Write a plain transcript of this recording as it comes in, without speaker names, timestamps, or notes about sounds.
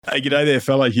Hey, g'day there,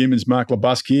 fellow humans. Mark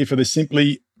LeBusque here for the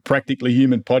Simply Practically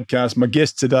Human podcast. My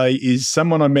guest today is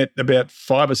someone I met about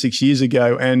 5 or 6 years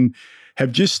ago and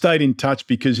have just stayed in touch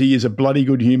because he is a bloody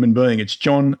good human being. It's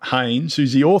John Haynes,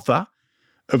 who's the author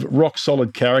of Rock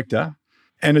Solid Character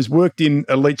and has worked in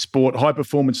elite sport,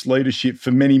 high-performance leadership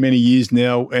for many, many years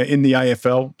now in the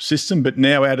AFL system, but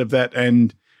now out of that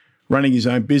and running his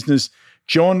own business.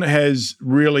 John has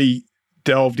really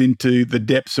delved into the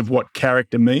depths of what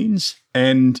character means,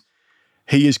 and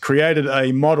he has created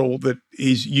a model that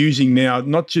is using now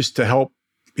not just to help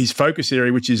his focus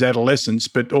area, which is adolescence,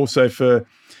 but also for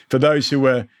those who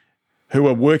are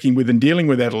working with and dealing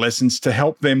with adolescents, to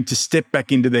help them to step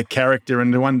back into their character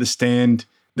and to understand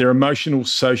their emotional,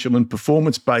 social, and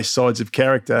performance-based sides of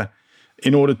character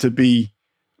in order to be,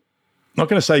 not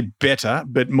going to say better,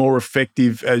 but more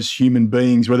effective as human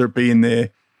beings, whether it be in their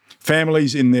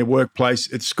families, in their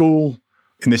workplace, at school,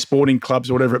 in their sporting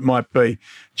clubs, or whatever it might be.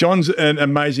 John's an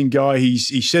amazing guy. He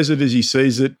says it as he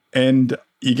sees it, and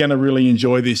you're going to really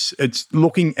enjoy this. It's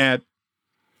looking at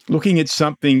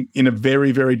something in a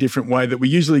very, very different way that we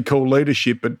usually call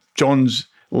leadership, but John's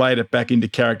laid it back into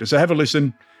character. So have a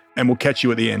listen, and we'll catch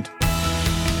you at the end.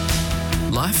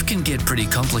 Life can get pretty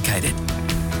complicated.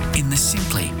 In the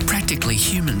Simply Practically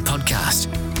Human podcast,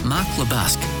 Mark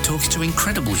LeBusque talks to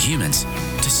incredible humans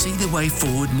to see the way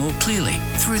forward more clearly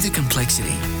through the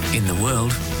complexity in the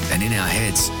world and in our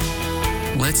heads.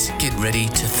 Let's get ready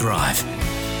to thrive.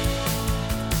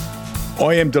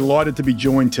 I am delighted to be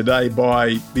joined today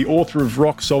by the author of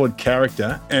Rock Solid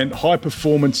Character and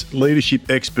high-performance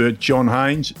leadership expert, John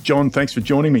Haynes. John, thanks for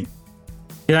joining me.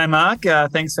 G'day, Mark.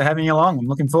 Thanks for having me along. I'm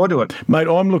looking forward to it. Mate,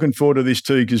 I'm looking forward to this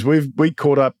too because we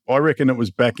caught up, I reckon it was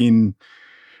back in,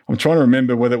 I'm trying to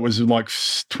remember whether it was like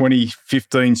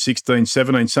 2015, 16,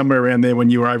 17, somewhere around there when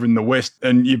you were over in the West,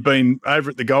 and you've been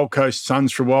over at the Gold Coast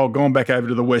Suns for a while, gone back over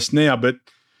to the West now. But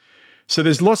so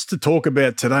there's lots to talk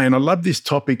about today, and I love this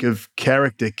topic of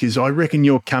character because I reckon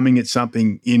you're coming at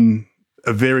something in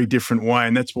a very different way,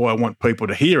 and that's why I want people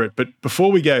to hear it. But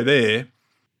before we go there,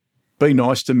 be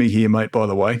nice to me here, mate, by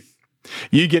the way.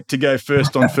 You get to go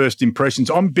first on first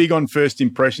impressions. I'm big on first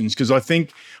impressions because I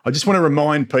just want to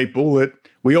remind people that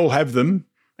we all have them,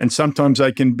 and sometimes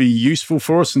they can be useful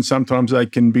for us and sometimes they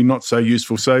can be not so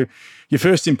useful. So your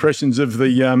first impressions of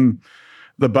the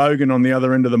bogan on the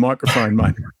other end of the microphone,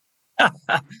 mate.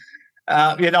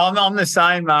 I'm the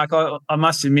same, Mark. I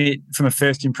must admit, from a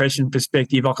first impression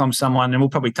perspective, like I'm someone, and we'll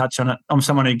probably touch on it, I'm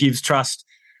someone who gives trust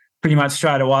pretty much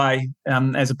straight away,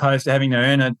 as opposed to having to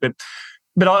earn it. But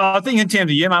I think in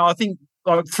terms of you, mate, I think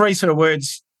like three sort of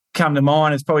words come to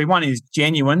mind. It's probably one is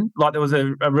genuine. Like there was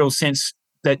a real sense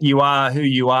that you are who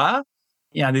you are.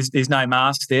 You know, there's no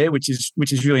mask there, which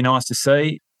is really nice to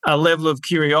see. A level of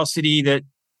curiosity that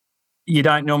you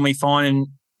don't normally find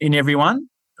in everyone.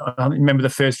 I remember the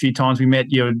first few times we met,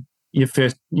 you're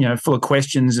first, full of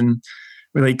questions and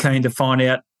really keen to find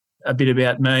out a bit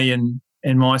about me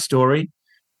and my story.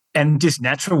 And just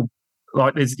natural,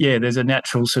 like there's a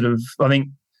natural sort of, I think,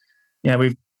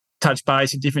 we've touched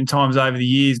base at different times over the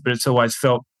years, but it's always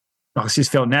felt like it's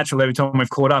just felt natural every time we've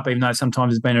caught up, even though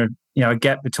sometimes there's been a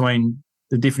gap between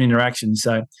the different interactions.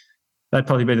 So that'd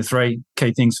probably be the three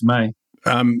key things for me.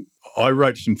 I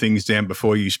wrote some things down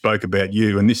before you spoke about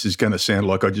you, and this is going to sound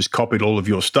like I just copied all of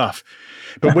your stuff.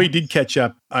 But we did catch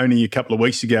up only a couple of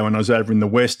weeks ago when I was over in the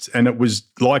West, and it was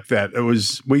like that. It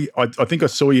was I think I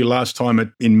saw you last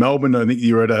time in Melbourne. I think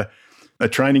you were at a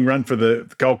training run for the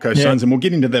Gold Coast Suns, and we'll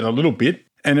get into that a little bit.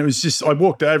 And it was just, I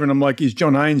walked over and I'm like, is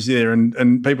John Haynes there?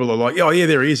 And people are like, oh, yeah,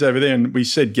 there he is over there. And we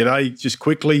said g'day just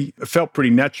quickly. It felt pretty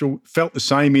natural. Felt the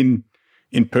same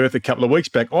in Perth a couple of weeks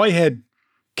back. I had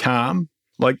calm.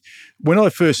 Like when I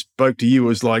first spoke to you, it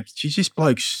was like, geez,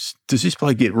 does this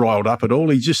bloke get riled up at all?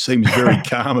 He just seems very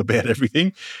calm about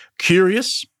everything.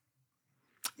 Curious.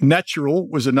 Natural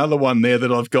was another one there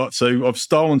that I've got. So I've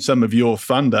stolen some of your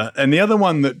thunder. And the other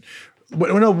one that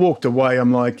when I walked away,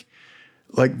 I'm like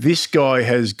this guy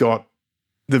has got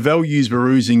the values were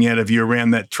oozing out of you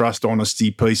around that trust, honesty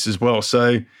piece as well.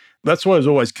 So that's why I was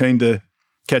always keen to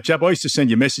catch up. I used to send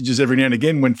you messages every now and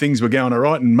again when things were going all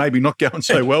right and maybe not going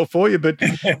so well for you, but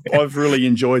I've really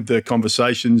enjoyed the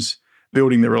conversations,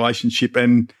 building the relationship,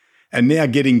 and now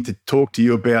getting to talk to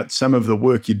you about some of the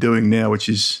work you're doing now, which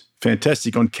is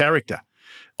fantastic on character.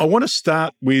 I want to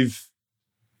start with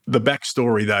the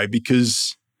backstory though,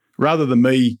 because rather than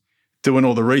me doing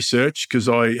all the research, because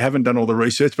I haven't done all the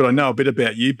research, but I know a bit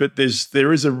about you, but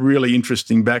there is a really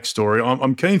interesting backstory.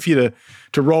 I'm keen for you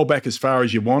to roll back as far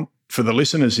as you want for the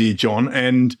listeners here, John,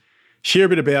 and share a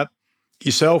bit about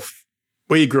yourself,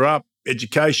 where you grew up,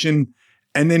 education,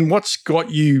 and then what's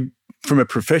got you from a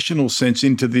professional sense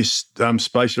into this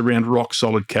space around rock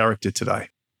solid character today.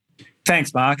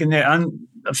 Thanks, Mark. And I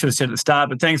should have said at the start,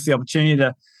 but thanks for the opportunity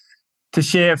to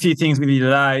share a few things with you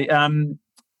today.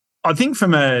 I think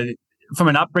from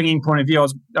an upbringing point of view,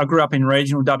 I grew up in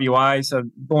regional WA, so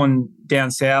born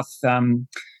down south,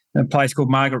 a place called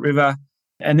Margaret River,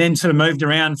 and then sort of moved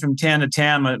around from town to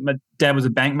town. My dad was a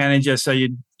bank manager, so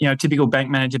typical bank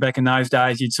manager back in those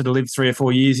days, you'd sort of live 3 or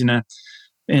 4 years in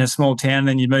a small town,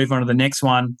 then you'd move on to the next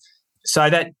one. So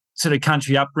that sort of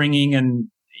country upbringing and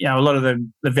a lot of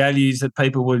the values that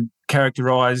people would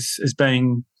characterise as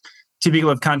being typical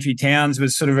of country towns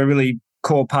was sort of a really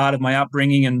core part of my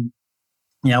upbringing. And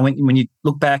when you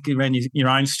look back around your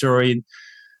own story,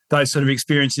 those sort of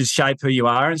experiences shape who you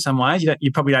are in some ways.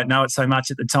 You probably don't know it so much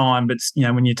at the time, but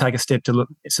when you take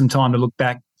some time to look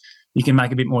back, you can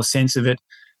make a bit more sense of it.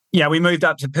 We moved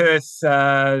up to Perth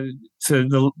for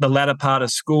the latter part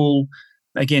of school.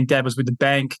 Again, Dad was with the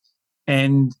bank,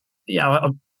 and I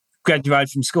graduated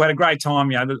from school. Had a great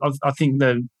time. I think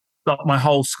my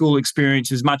whole school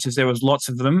experience, as much as there was lots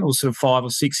of them, it was sort of 5 or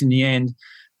 6 in the end.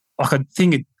 I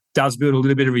think it does build a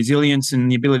little bit of resilience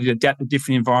and the ability to adapt to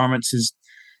different environments,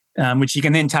 which you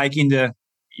can then take into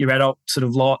your adult sort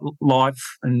of life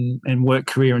and work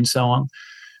career and so on.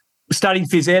 Studied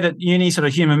phys ed at uni, sort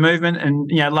of human movement, and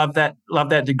loved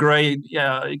that degree.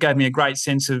 It gave me a great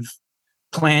sense of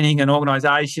planning and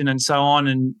organisation and so on,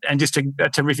 and just a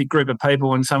terrific group of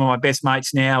people. And some of my best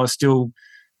mates now are still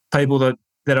people that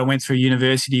I went through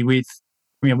university with.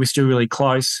 We're still really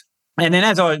close. And then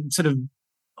as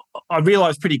I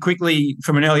realised pretty quickly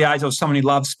from an early age, I was someone who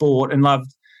loved sport and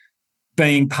loved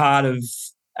being part of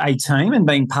a team and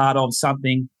being part of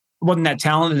something. I wasn't that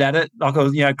talented at it. Like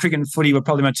cricket and footy were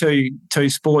probably my two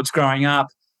sports growing up.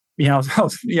 I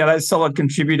was a solid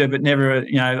contributor, but never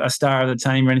a star of the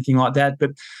team or anything like that.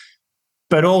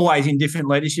 But always in different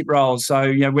leadership roles.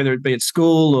 So whether it be at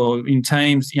school or in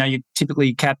teams, you're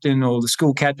typically captain or the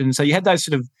school captain. So you had those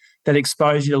sort of that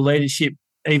exposure to leadership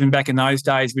even back in those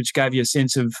days, which gave you a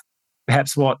sense of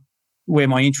perhaps where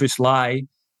my interests lay.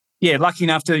 Yeah, lucky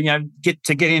enough to get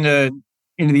into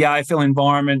the AFL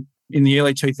environment in the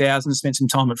early 2000s. Spent some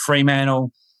time at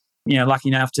Fremantle. Lucky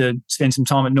enough to spend some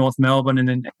time at North Melbourne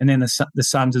and then the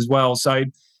Suns as well. So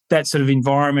that sort of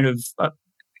environment of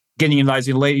getting in those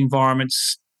elite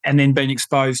environments and then being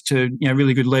exposed to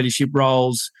really good leadership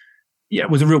roles, it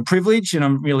was a real privilege, and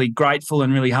I'm really grateful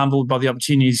and really humbled by the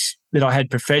opportunities that I had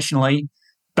professionally.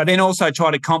 But then also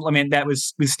try to complement that with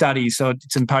studies. So I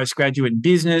did some postgraduate in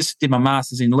business, did my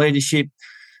master's in leadership.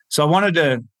 So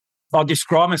I'll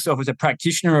describe myself as a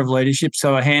practitioner of leadership,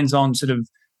 so a hands-on sort of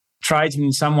tradesman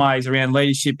in some ways around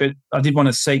leadership, but I did want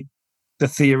to seek the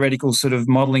theoretical sort of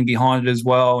modelling behind it as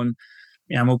well. And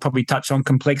we'll probably touch on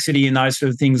complexity and those sort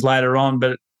of things later on,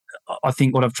 but I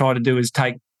think what I've tried to do is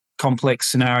take complex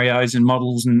scenarios and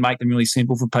models and make them really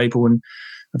simple for people. And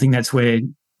I think that's where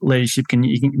leadership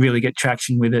you can really get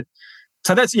traction with it.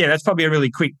 So that's probably a really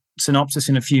quick synopsis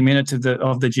in a few minutes of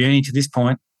the journey to this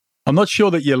point. I'm not sure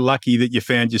that you're lucky that you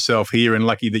found yourself here and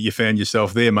lucky that you found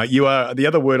yourself there, mate. You are. The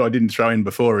other word I didn't throw in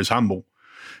before is humble,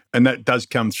 and that does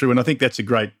come through. And I think that's a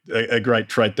great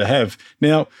trait to have.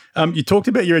 Now, you talked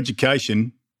about your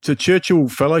education to Churchill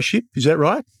Fellowship. Is that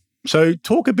right? So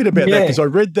talk a bit about that, because I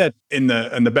read that in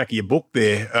the back of your book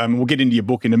there. We'll get into your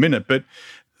book in a minute, but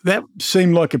that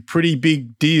seemed like a pretty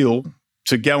big deal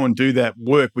to go and do that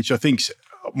work, which I think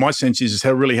my sense is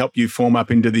how really helped you form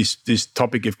up into this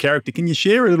topic of character. Can you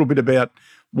share a little bit about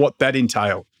what that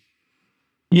entailed?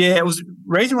 Yeah, it was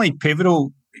reasonably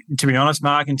pivotal, to be honest,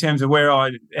 Mark, in terms of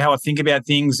how I think about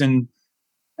things and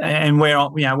where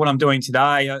what I'm doing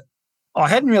today. I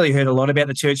hadn't really heard a lot about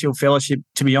the Churchill Fellowship,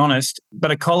 to be honest, but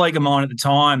a colleague of mine at the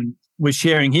time was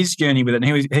sharing his journey with it,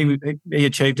 and he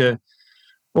achieved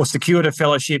or secured a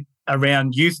fellowship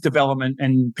around youth development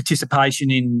and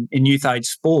participation in youth age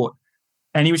sport.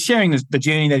 And he was sharing the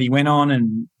journey that he went on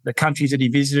and the countries that he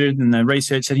visited and the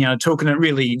research that he undertook, and it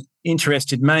really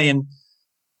interested me.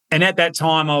 And at that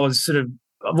time, I've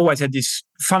always had this,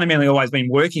 fundamentally always been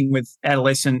working with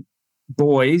adolescent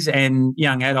boys and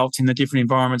young adults in the different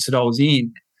environments that I was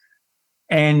in.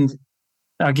 And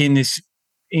again, this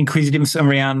inquisitiveness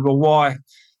around, well, why?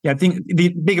 I think the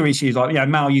bigger issue is like,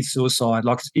 male youth suicide.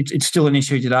 Like it's still an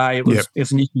issue today. It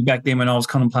was an issue back then when I was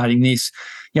contemplating this.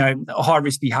 High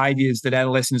risk behaviours that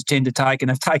adolescents tend to take and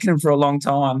have taken them for a long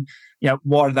time.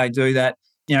 Why do they do that?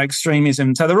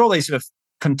 Extremism. So there are all these sort of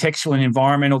contextual and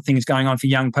environmental things going on for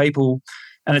young people,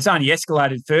 and it's only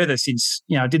escalated further since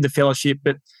I did the fellowship.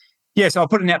 But so I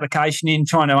put an application in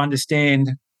trying to understand,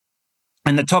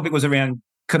 and the topic was around,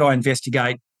 could I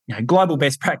investigate global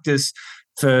best practice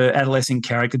for adolescent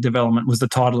character development was the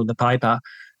title of the paper.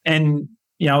 And,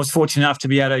 I was fortunate enough to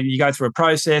be able to, you go through a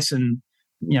process and,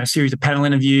 a series of panel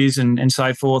interviews and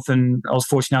so forth. And I was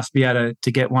fortunate enough to be able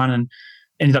to get one, and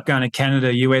ended up going to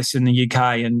Canada, US and the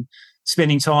UK, and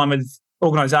spending time with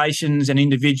organisations and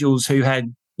individuals who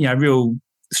had, real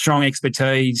strong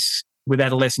expertise with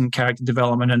adolescent character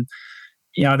development. And,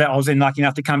 that I was then lucky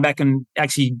enough to come back and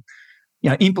actually,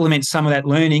 implement some of that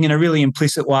learning in a really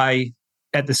implicit way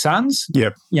at the Suns.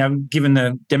 Yep. Given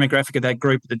the demographic of that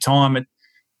group at the time,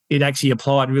 it actually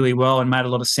applied really well and made a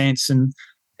lot of sense. And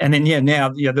then now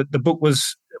the book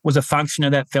was a function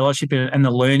of that fellowship and the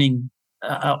learning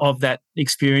of that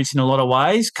experience in a lot of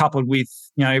ways, coupled with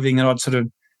everything that I'd sort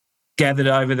of gathered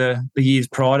over the years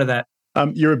prior to that.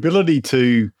 Your ability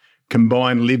to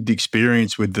combine lived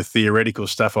experience with the theoretical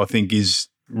stuff, I think, is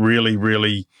really,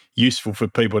 really useful for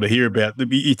people to hear about.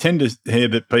 You tend to hear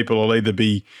that people will either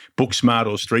be book smart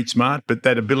or street smart, but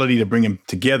that ability to bring them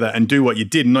together and do what you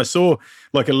did. And I saw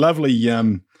like a lovely,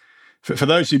 for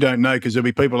those who don't know, because there'll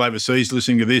be people overseas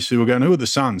listening to this who are going, who are the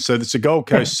Suns? So it's the Gold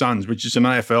Coast Suns, which is an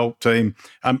AFL team,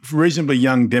 reasonably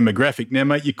young demographic. Now,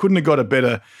 mate, you couldn't have got a bit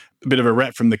of a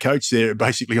rap from the coach there,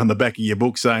 basically on the back of your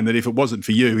book, saying that if it wasn't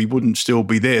for you, he wouldn't still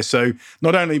be there. So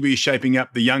not only were you shaping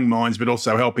up the young minds, but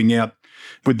also helping out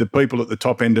with the people at the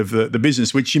top end of the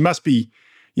business, which you must be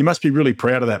really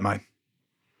proud of that, mate.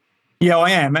 Yeah,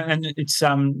 I am, and it's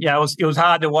it was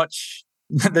hard to watch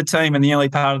the team in the early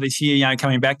part of this year,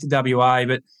 coming back to WA.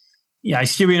 But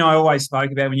Stewie and I always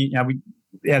spoke about when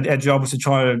our job was to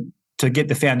try to get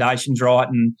the foundations right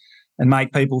and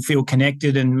make people feel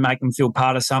connected and make them feel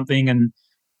part of something,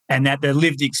 and that the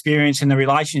lived experience and the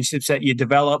relationships that you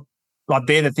develop, like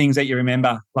they're the things that you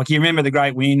remember. Like you remember the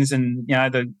great wins and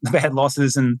the bad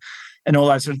losses and all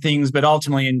those sort of things. But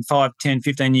ultimately, in 5, 10,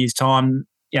 15 years' time,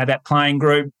 that playing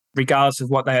group, regardless of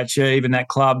what they achieve, and that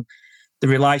club, the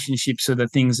relationships are the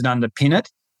things that underpin it.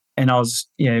 And I was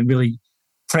really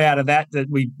proud of that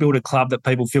we built a club that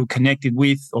people feel connected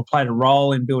with, or played a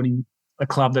role in building a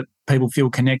club that people feel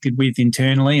connected with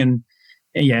internally. And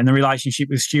and the relationship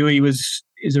with Stewie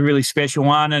is a really special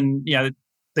one. And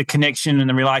the connection and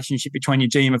the relationship between your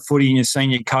GM of footy and your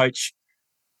senior coach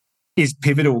is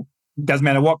pivotal. It doesn't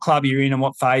matter what club you're in and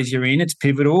what phase you're in, it's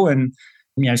pivotal. And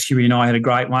Stewie and I had a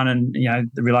great one, and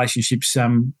the relationship's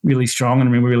really strong,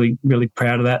 and we're really, really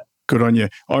proud of that. Good on you.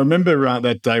 I remember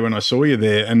that day when I saw you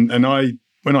there, and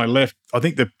when I left, I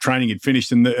think the training had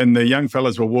finished, and the young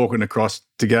fellas were walking across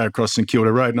to go across St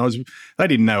Kilda Road, and they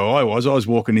didn't know who I was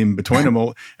walking in between them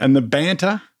all, and the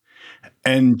banter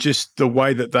and just the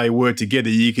way that they were together,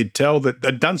 you could tell that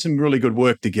they'd done some really good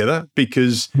work together,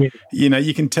 because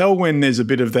you can tell when there's a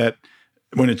bit of that,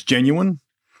 when it's genuine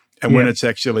and when it's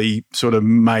actually sort of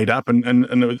made up.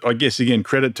 And I guess, again,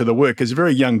 credit to the work. It's a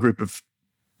very young group of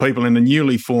people in a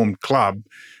newly formed club.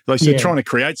 Like, so trying to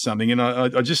create something. And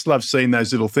I just love seeing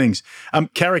those little things.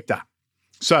 Character.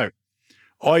 So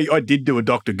I did do a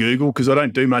Dr. Google, because I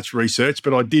don't do much research,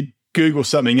 but I did Google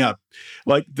something up.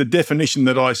 Like the definition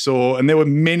that I saw, and there were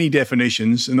many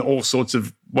definitions and all sorts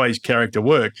of ways character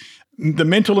work. The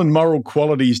mental and moral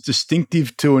qualities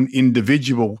distinctive to an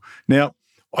individual. Now,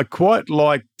 I quite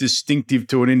like distinctive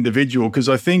to an individual, because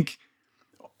I think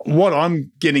what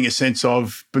I'm getting a sense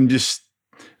of from just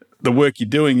the work you're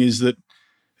doing is that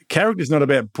character is not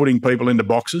about putting people into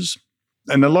boxes.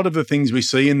 And a lot of the things we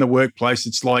see in the workplace,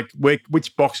 it's like,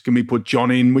 which box can we put John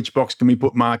in? Which box can we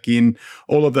put Mark in?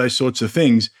 All of those sorts of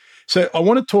things. So I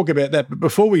want to talk about that. But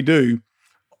before we do,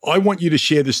 I want you to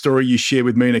share the story you shared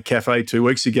with me in a cafe 2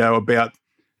 weeks ago about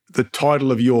the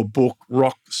title of your book,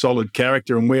 Rock Solid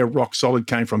Character, and where Rock Solid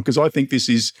came from, because I think this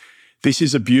is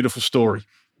a beautiful story.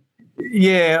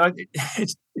 Yeah,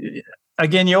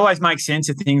 again, you always make sense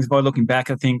of things by looking back,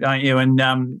 I think, don't you? And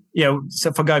so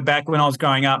if I go back when I was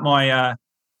growing up, my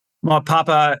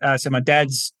papa, so my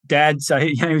dad's dad, so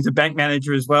he was a bank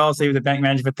manager as well. So he was a bank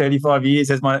manager for 35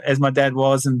 years, as my dad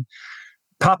was, and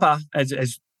Papa,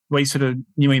 as we sort of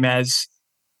knew him as.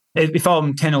 If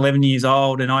I'm 10, 11 years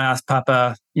old and I ask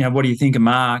Papa, what do you think of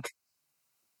Mark?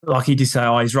 Like, he'd just say,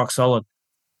 oh, he's rock solid.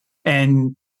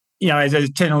 And, as a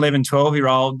 10, 11,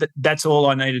 12-year-old, that's all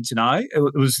I needed to know.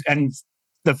 It was, and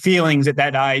the feelings at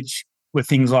that age were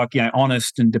things like,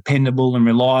 honest and dependable and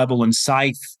reliable and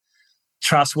safe,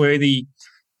 trustworthy.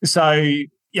 So,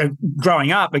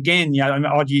 growing up, again,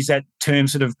 I'd use that term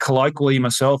sort of colloquially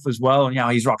myself as well.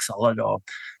 He's rock solid,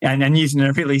 and using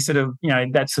a really sort of,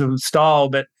 that sort of style.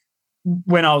 But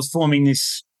when I was forming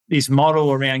this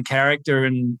model around character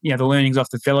and, the learnings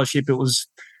off the fellowship, it was,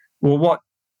 well,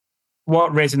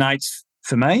 what resonates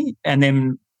for me? And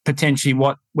then potentially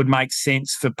what would make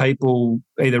sense for people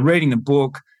either reading the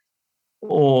book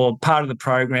or part of the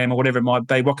program or whatever it might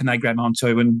be. What can they grab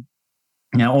onto? And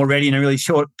already in a really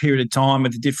short period of time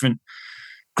with the different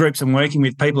groups I'm working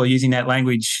with, people are using that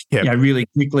language really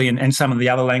quickly, and some of the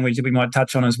other language that we might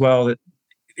touch on as well, that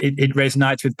it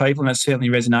resonates with people, and it certainly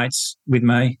resonates with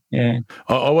me. Yeah,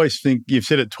 I always think you've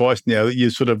said it twice now that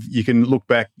you can look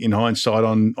back in hindsight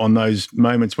on those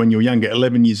moments when you were younger,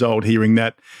 11 years old, hearing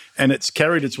that, and it's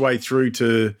carried its way through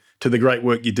to the great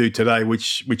work you do today,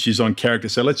 which is on character.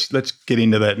 So let's get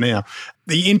into that now.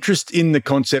 The interest in the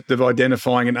concept of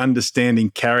identifying and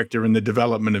understanding character and the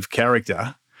development of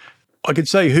character. I could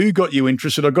say who got you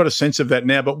interested. I've got a sense of that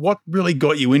now, but what really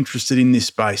got you interested in this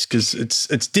space? Because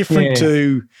it's different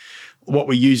to what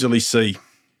we usually see.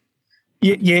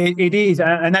 Yeah, it is.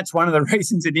 And that's one of the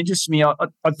reasons it interests me.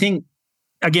 I think,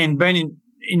 again, being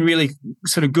in really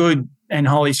sort of good and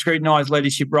highly scrutinised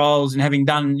leadership roles and having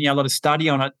done a lot of study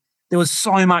on it, there was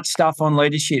so much stuff on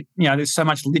leadership. There's so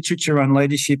much literature on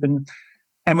leadership.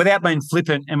 And without being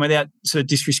flippant and without sort of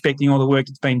disrespecting all the work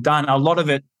that's been done, a lot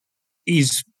of it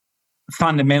is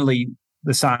fundamentally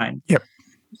the same. Yep.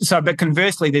 So, but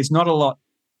conversely, there's not a lot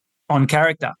on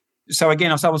character. So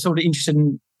again, I was sort of interested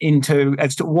into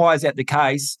as to why is that the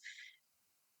case,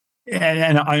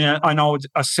 and I know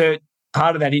I assert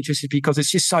part of that interest is because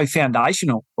it's just so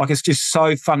foundational. Like it's just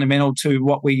so fundamental to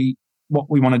what we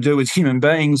want to do as human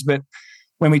beings. But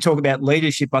when we talk about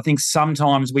leadership, I think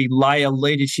sometimes we layer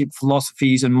leadership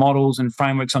philosophies and models and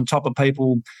frameworks on top of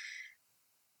people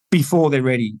before they're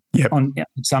ready. Yep.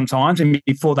 Sometimes, and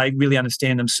before they really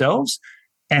understand themselves.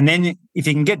 And then if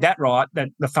you can get that right,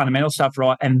 the fundamental stuff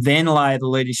right, and then layer the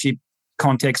leadership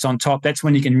context on top, that's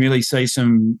when you can really see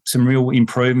some real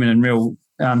improvement and real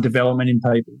development in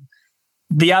people.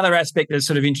 The other aspect that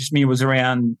sort of interested me was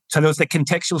around, so there was the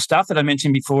contextual stuff that I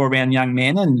mentioned before around young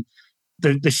men and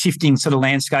the shifting sort of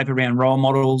landscape around role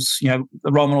models. The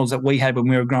role models that we had when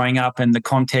we were growing up, and the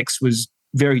context was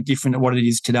very different to what it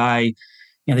is today.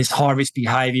 This high risk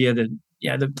behaviour,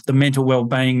 the mental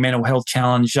well-being, mental health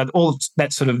challenge, all of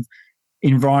that sort of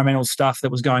environmental stuff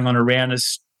that was going on around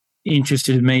us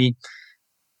interested me.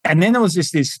 And then there was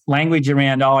just this language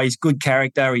around, he's good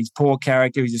character, he's poor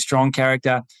character, he's a strong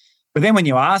character. But then when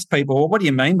you ask people, well, what do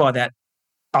you mean by that?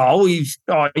 He's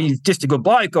just a good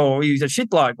bloke, or he's a shit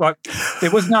bloke. Like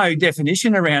there was no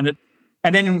definition around it.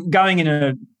 And then going in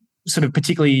a sort of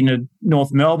particularly in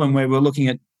North Melbourne, where we're looking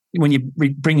at when you're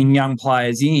bringing young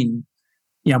players in,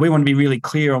 we want to be really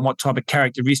clear on what type of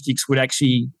characteristics would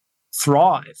actually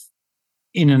thrive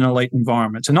in an elite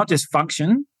environment. So not just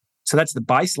function, so that's the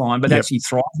baseline, but actually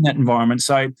thrive in that environment.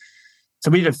 So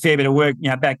we did a fair bit of work,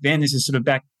 back then. This is sort of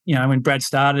back, when Brad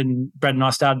and I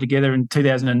started together in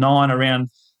 2009 around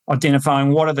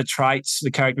identifying what are the traits,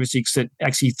 the characteristics that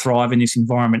actually thrive in this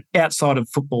environment outside of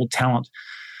football talent.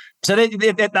 So they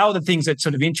were the things that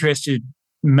sort of interested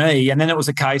me. And then it was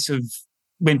a case of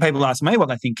when people ask me what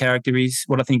I think character is,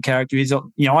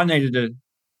 I needed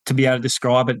to be able to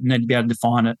describe it and then to be able to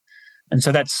define it. And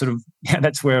so that's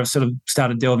where I sort of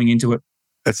started delving into it.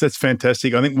 That's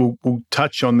fantastic. I think we'll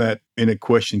touch on that in a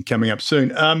question coming up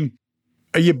soon.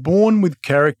 Are you born with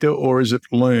character or is it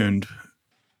learned?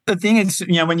 The thing is,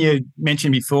 when you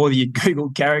mentioned before that you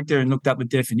Googled character and looked up the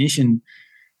definition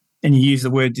and you use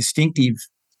the word distinctive,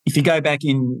 if you go back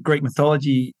in Greek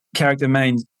mythology, character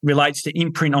relates to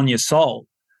imprint on your soul.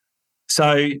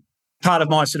 So part of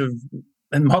my sort of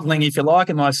modelling, if you like,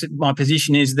 and my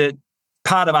position is that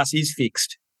part of us is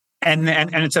fixed. And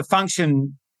it's a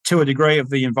function to a degree of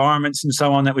the environments and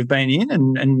so on that we've been in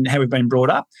and how we've been brought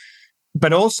up.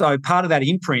 But also part of that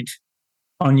imprint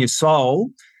on your soul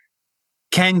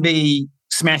can be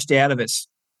smashed out of us,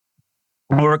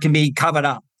 or it can be covered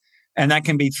up. And that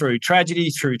can be through tragedy,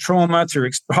 through trauma, through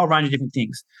a whole range of different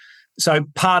things. So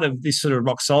part of this sort of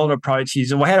rock solid approach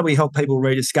is, well, how do we help people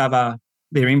rediscover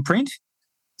their imprint?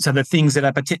 So the things that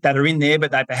are in there,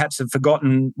 but they perhaps have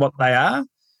forgotten what they are.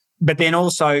 But then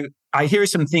also, here are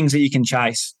some things that you can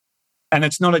chase. And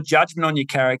it's not a judgment on your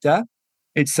character.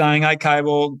 It's saying, okay,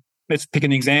 well, let's pick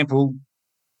an example.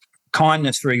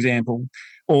 Kindness, for example,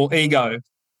 or ego,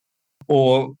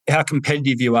 or how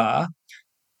competitive you are.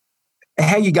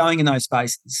 How are you going in those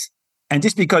spaces? And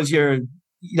just because you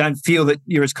don't feel that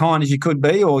you're as kind as you could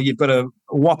be, or you've got a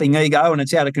whopping ego and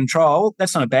it's out of control,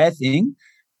 that's not a bad thing.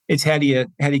 It's how do you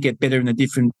get better in the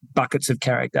different buckets of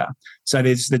character. So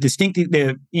there's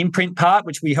the imprint part,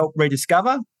 which we help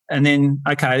rediscover, and then,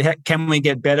 okay, can we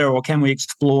get better, or can we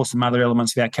explore some other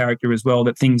elements of our character as well,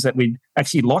 things that we'd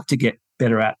actually like to get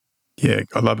better at? Yeah,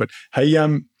 I love it. Hey,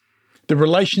 the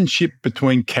relationship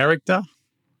between character,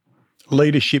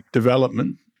 leadership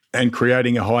development, and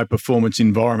creating a high-performance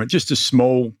environment? Just a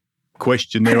small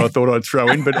question there I thought I'd throw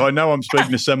in, but I know I'm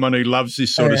speaking to someone who loves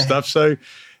this sort of stuff. So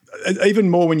even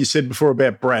more when you said before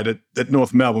about Brad at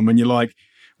North Melbourne, when you're like,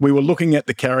 we were looking at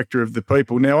the character of the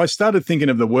people. Now, I started thinking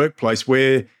of the workplace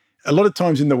where a lot of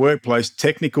times in the workplace,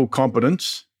 technical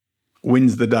competence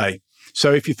wins the day.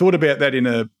 So if you thought about that in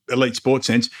an elite sports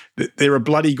sense, they're a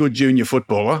bloody good junior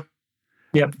footballer.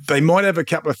 Yep. They might have a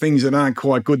couple of things that aren't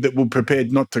quite good that we're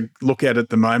prepared not to look at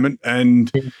the moment, and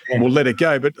we'll let it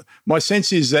go. But my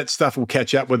sense is that stuff will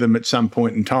catch up with them at some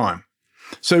point in time.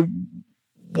 So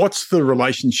what's the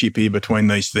relationship here between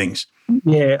these things?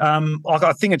 Yeah,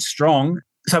 I think it's strong.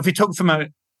 So if you talk from a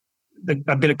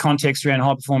bit of context around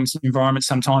high-performance environments,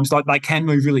 sometimes like they can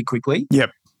move really quickly.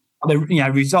 Yep.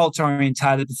 They're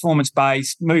results-orientated,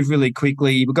 performance-based, move really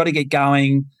quickly. We've got to get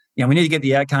going. We need to get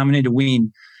the outcome. We need to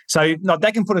win. So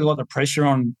that can put a lot of pressure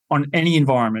on any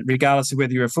environment, regardless of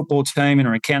whether you're a football team or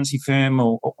an accountancy firm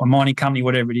or a mining company,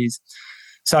 whatever it is.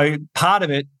 So part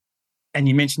of it, and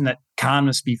you mentioned that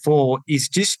calmness before, is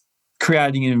just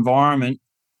creating an environment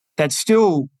that's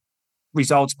still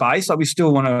results-based. Like we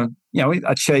still want to,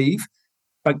 achieve,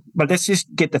 but let's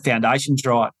just get the foundations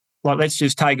right. Like let's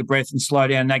just take a breath and slow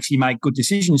down and actually make good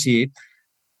decisions here.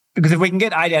 Because if we can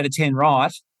get 8 out of 10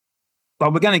 right,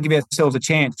 we're going to give ourselves a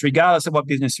chance, regardless of what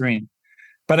business we're in.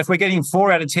 But if we're getting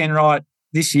 4 out of 10 right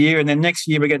this year, and then next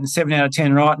year we're getting 7 out of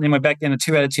 10 right, and then we're back down to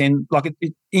 2 out of 10,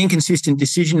 inconsistent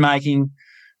decision-making,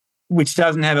 which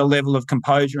doesn't have a level of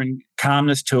composure and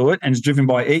calmness to it and is driven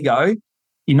by ego,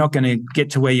 you're not going to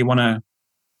get to where you want to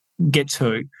get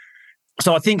to.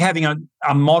 So I think having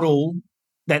a model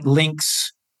that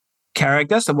links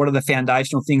character, so what are the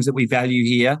foundational things that we value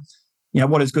here,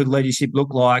 what does good leadership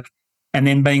look like, and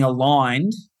then being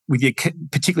aligned with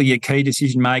particularly your key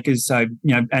decision makers, so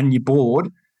and your board,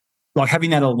 like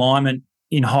having that alignment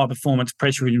in high performance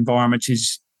pressure environments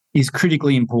is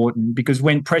critically important, because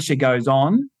when pressure goes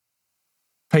on,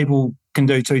 people can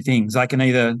do two things. They can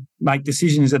either make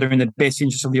decisions that are in the best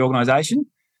interest of the organisation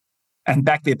and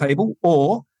back their people,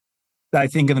 or they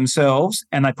think of themselves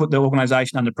and they put the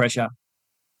organisation under pressure.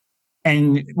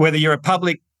 And whether you're a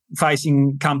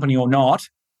public-facing company or not,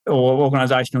 or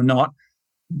organisation or not,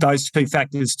 those two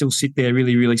factors still sit there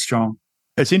really, really strong.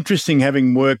 It's interesting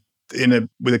having worked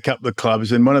with a couple of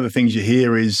clubs, and one of the things you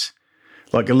hear is,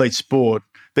 like elite sport,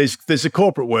 there's a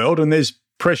corporate world and there's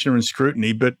pressure and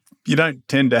scrutiny, but you don't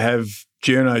tend to have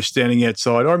journos standing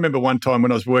outside. I remember one time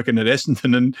when I was working at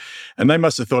Essendon, and they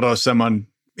must have thought I was someone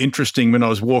interesting when I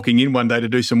was walking in one day to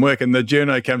do some work, and the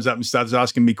journo comes up and starts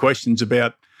asking me questions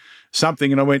about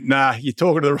something, and I went, nah, you're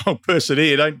talking to the wrong person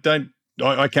here.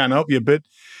 I can't help you. But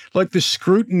like the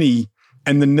scrutiny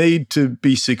and the need to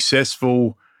be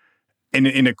successful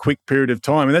in a quick period of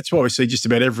time, and that's why we see just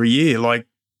about every year, like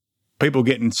people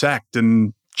getting sacked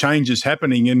and changes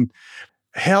happening. And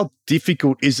how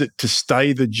difficult is it to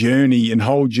stay the journey and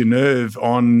hold your nerve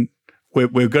on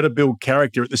we've got to build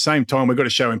character at the same time we've got to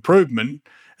show improvement?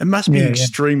 It must be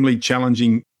extremely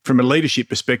challenging from a leadership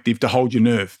perspective to hold your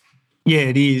nerve. Yeah,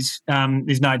 it is.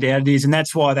 There's no doubt it is. And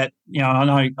that's why that, I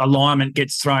know alignment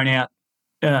gets thrown out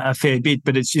a fair bit,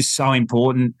 but it's just so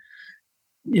important.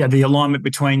 The alignment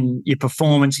between your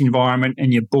performance environment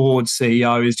and your board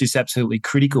CEO is just absolutely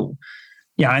critical.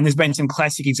 And there's been some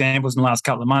classic examples in the last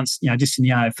couple of months, just in the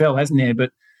AFL, hasn't there?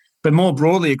 But more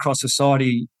broadly across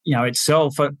society,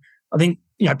 itself. I think,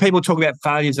 people talk about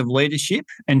failures of leadership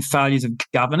and failures of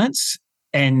governance.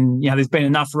 And, there's been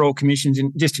enough royal commissions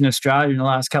just in Australia in the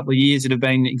last couple of years that have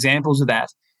been examples of that.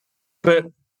 But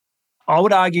I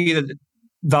would argue that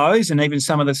those, and even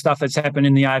some of the stuff that's happened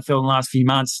in the AFL in the last few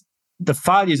months, the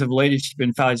failures of leadership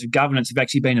and failures of governance have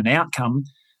actually been an outcome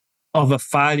of a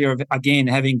failure of, again,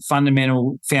 having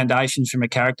fundamental foundations from a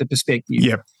character perspective.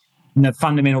 Yep. And the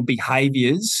fundamental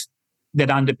behaviours that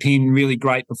underpin really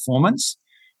great performance.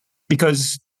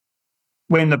 Because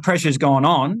when the pressure's gone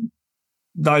on,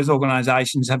 those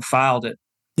organisations have failed it,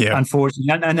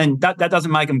 unfortunately. And then that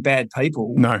doesn't make them bad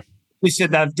people. No. It's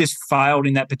that they've just failed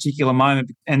in that particular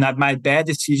moment and they've made bad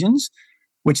decisions,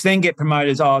 which then get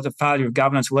promoted as, as a failure of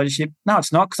governance or leadership. No,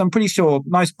 it's not, because I'm pretty sure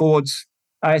most boards,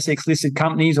 ASX-listed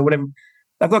companies or whatever,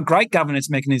 they've got great governance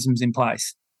mechanisms in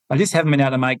place. They just haven't been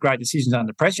able to make great decisions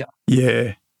under pressure.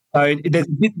 Yeah. So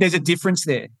there's a difference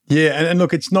there. Yeah, and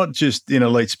look, it's not just in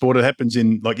elite sport. It happens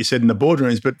in, like you said, in the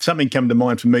boardrooms. But something come to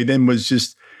mind for me then was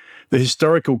just the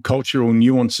historical cultural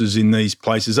nuances in these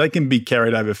places. They can be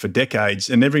carried over for decades.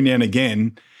 And every now and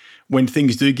again, when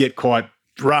things do get quite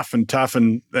rough and tough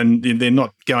and they're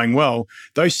not going well,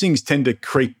 those things tend to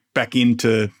creep back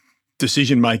into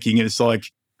decision-making. And it's like,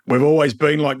 we've always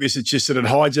been like this. It's just that it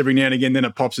hides every now and again, then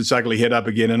it pops its ugly head up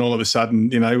again, and all of a sudden,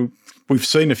 we've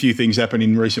seen a few things happen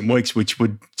in recent weeks which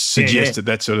would suggest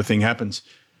that sort of thing happens.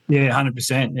 Yeah,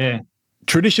 100%, yeah.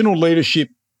 Traditional leadership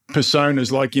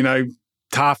personas like,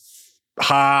 tough,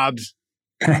 hard,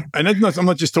 and I'm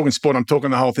not just talking sport, I'm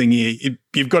talking the whole thing here.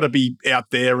 You've got to be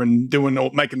out there and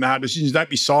making the hard decisions. Don't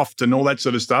be soft and all that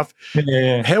sort of stuff.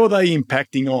 Yeah. How are they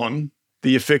impacting on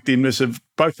the effectiveness of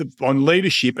on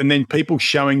leadership and then people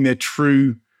showing their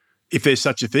true, if there's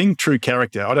such a thing, true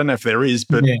character? I don't know if there is,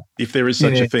 but if there is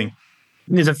such a thing.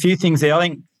 There's a few things there, I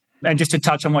think, and just to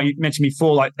touch on what you mentioned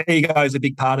before, like ego is a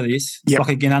big part of this. Yep. Like,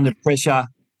 again, under pressure,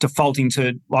 defaulting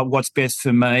to like what's best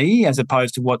for me as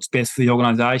opposed to what's best for the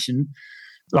organisation.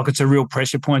 Like, it's a real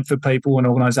pressure point for people and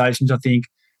organisations, I think.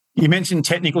 You mentioned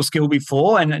technical skill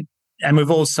before, and we've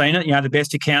all seen it. The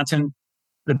best accountant,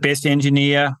 the best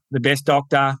engineer, the best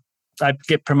doctor, they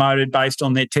get promoted based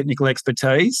on their technical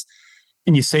expertise.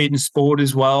 And you see it in sport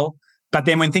as well. But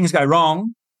then when things go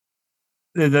wrong,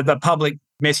 the public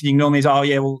messaging normally is,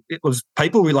 it was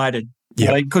people related.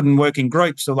 Yep. They couldn't work in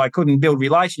groups, or they couldn't build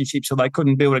relationships, or they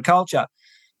couldn't build a culture.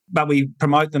 But we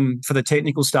promote them for the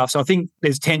technical stuff. So I think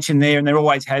there's tension there, and there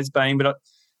always has been. But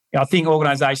I think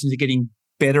organisations are getting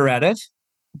better at it,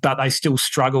 but they still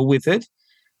struggle with it.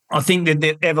 I think that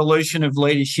the evolution of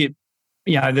leadership,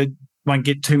 won't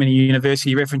get too many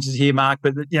university references here, Mark,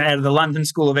 but out of the London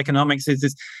School of Economics, there's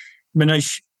this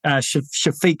Manish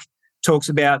Shafiq talks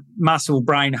about muscle,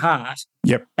 brain, heart,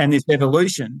 and this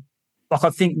evolution. Like,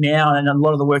 I think now, and a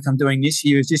lot of the work I'm doing this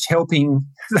year is just helping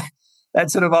that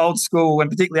sort of old school, and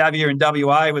particularly over here in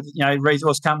WA with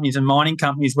resource companies and mining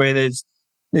companies where there's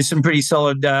some pretty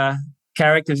solid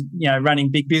characters, running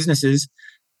big businesses,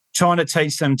 trying to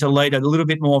teach them to lead a little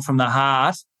bit more from the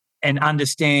heart and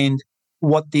understand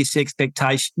what this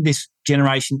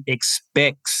generation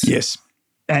expects. Yes.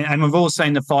 And we've all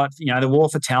seen the fight, the war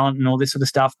for talent and all this sort of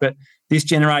stuff, but this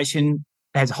generation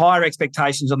has higher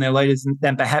expectations on their leaders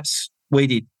than perhaps we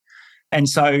did. And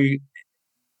so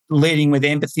leading with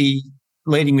empathy,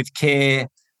 leading with care,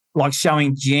 like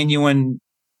showing genuine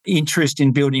interest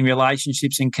in building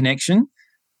relationships and connection,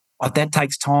 like that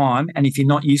takes time. And if you're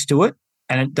not used to it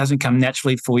and it doesn't come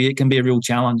naturally for you, it can be a real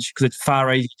challenge because it's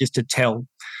far easier just to tell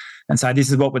and say, this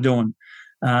is what we're doing.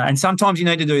 And sometimes you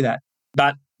need to do that.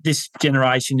 But this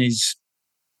generation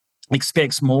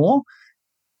expects more.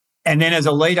 And then as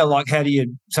a leader, like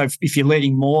so if you're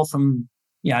leading more from,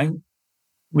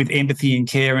 with empathy and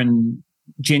care and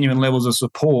genuine levels of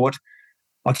support,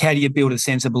 like how do you build a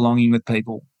sense of belonging with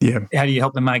people? Yeah. How do you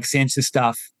help them make sense of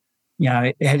stuff?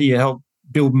 How do you help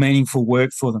build meaningful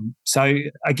work for them? So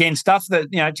again, stuff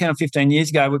that, 10 or 15 years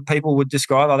ago people would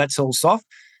describe, that's all soft.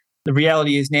 The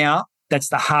reality is now that's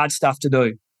the hard stuff to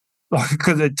do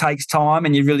because it takes time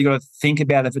and you really got to think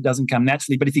about it if it doesn't come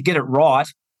naturally. But if you get it right,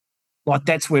 like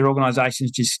that's where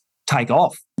organisations just take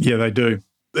off. Yeah, they do.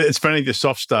 It's funny, the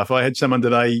soft stuff. I had someone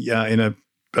today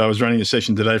I was running a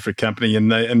session today for a company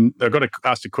and I got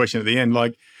asked a question at the end,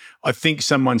 like, I think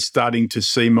someone's starting to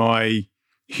see my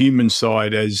human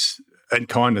side and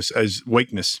kindness as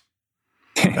weakness.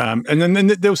 And then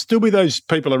there'll still be those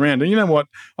people around. And you know what?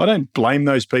 I don't blame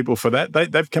those people for that.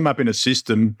 They've come up in a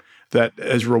system that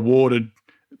has rewarded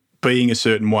being a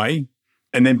certain way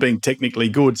and then being technically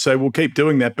good. So we'll keep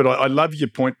doing that. But I love your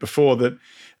point before that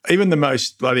even the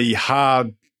most bloody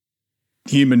hard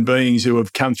human beings who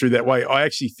have come through that way, I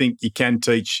actually think you can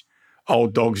teach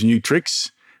old dogs new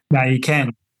tricks. No, you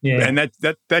can. Yeah. And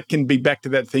that can be back to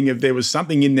that thing of there was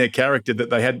something in their character that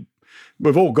they had.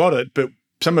 We've all got it, but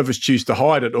some of us choose to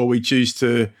hide it or we choose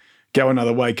to go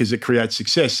another way because it creates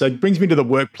success. So it brings me to the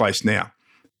workplace now.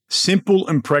 Simple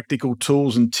and practical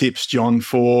tools and tips, John,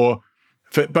 for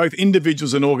both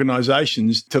individuals and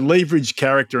organisations to leverage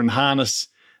character and harness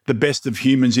the best of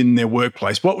humans in their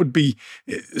workplace. What would be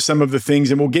some of the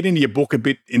things, and we'll get into your book a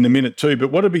bit in a minute too,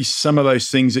 but what would be some of those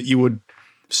things that you would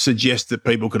suggest that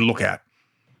people could look at?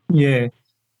 Yeah.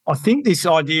 I think this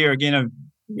idea again of,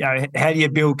 how do you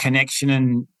build connection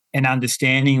and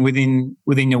understanding within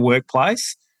your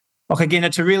workplace? Like, again,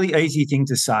 it's a really easy thing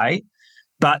to say,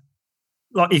 but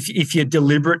like if you're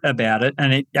deliberate about it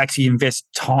and it actually invests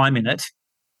time in it,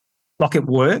 like it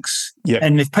works. Yeah.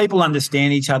 And if people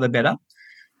understand each other better,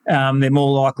 they're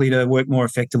more likely to work more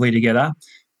effectively together.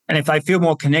 And if they feel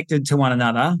more connected to one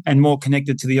another and more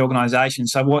connected to the organisation,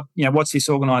 so what's this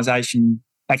organisation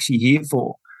actually here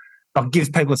for? Like, it gives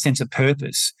people a sense of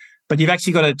purpose. But you've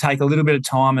actually got to take a little bit of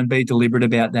time and be deliberate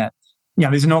about that.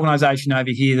 There's an organisation over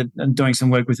here that I'm doing some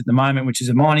work with at the moment, which is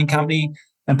a mining company.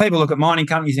 And people look at mining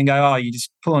companies and go, you're just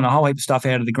pulling a whole heap of stuff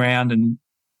out of the ground and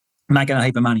making a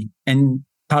heap of money. And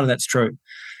part of that's true.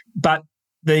 But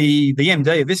the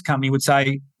MD of this company would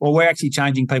say, well, we're actually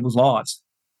changing people's lives.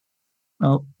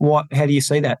 Well, how do you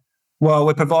see that? Well,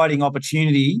 we're providing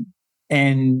opportunity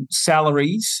and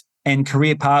salaries and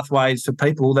career pathways for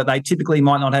people that they typically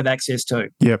might not have access to.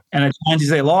 Yep. And it changes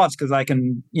their lives because they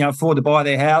can, afford to buy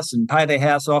their house and pay their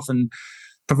house off and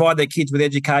provide their kids with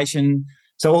education.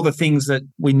 So all the things that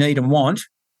we need and want,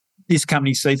 this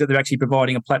company sees that they're actually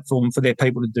providing a platform for their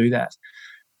people to do that.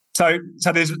 So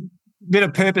there's a bit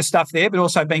of purpose stuff there, but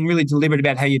also being really deliberate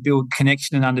about how you build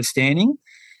connection and understanding.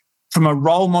 From a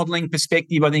role modelling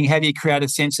perspective, I think how do you create a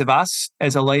sense of us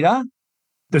as a leader?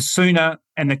 The sooner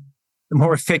and the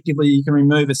more effectively you can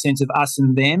remove a sense of us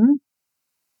and them,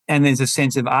 and there's a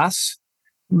sense of us,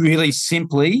 really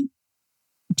simply,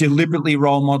 deliberately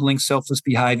role modelling selfless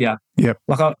behaviour. Yep.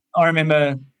 Like I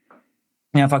remember,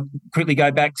 if I quickly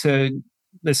go back to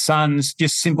the sons,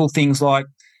 just simple things like,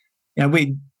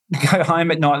 we'd go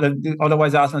home at night. I'd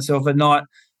always ask myself at night,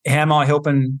 how am I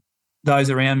helping those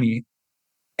around me?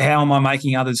 How am I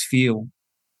making others feel?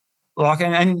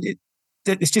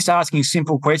 It's just asking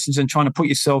simple questions and trying to put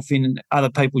yourself in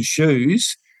other people's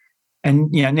shoes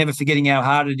and, never forgetting how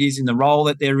hard it is in the role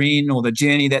that they're in or the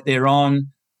journey that they're on.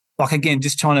 Again,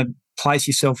 just trying to place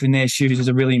yourself in their shoes is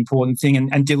a really important thing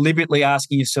and deliberately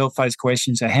asking yourself those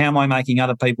questions. So how am I making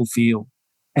other people feel?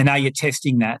 And are you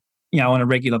testing that, on a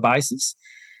regular basis?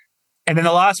 And then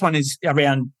the last one is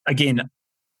around, again,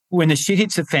 when the shit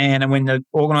hits the fan and when the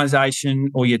organisation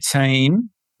or your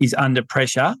team is under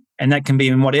pressure, and that can be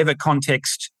in whatever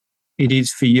context it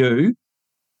is for you,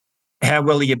 how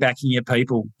well are you backing your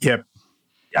people? Yep.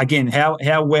 Again, how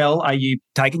well are you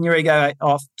taking your ego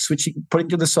off, putting it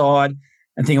to the side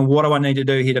and thinking, what do I need to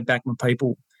do here to back my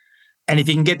people? And if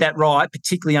you can get that right,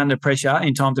 particularly under pressure,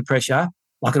 in times of pressure,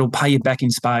 it'll pay you back in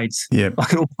spades. Yep.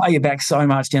 It'll pay you back so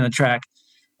much down the track.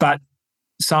 But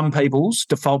some people's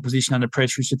default position under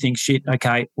pressure is to think, shit,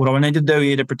 okay, what do I need to do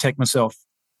here to protect myself?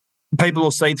 People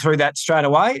will see through that straight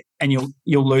away and you'll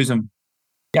lose them.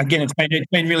 Again, it's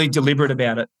been really deliberate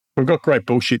about it. We've got great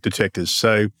bullshit detectors,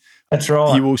 so that's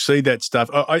right. You will see that stuff.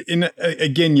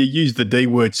 Again, you use the D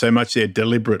word so much there,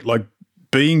 deliberate, like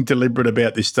being deliberate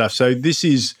about this stuff. So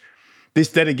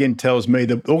that again tells me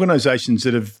the organisations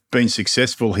that have been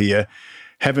successful here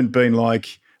haven't been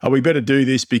like, oh, we better do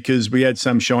this because we had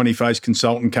some shiny-faced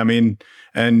consultant come in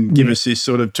and give us this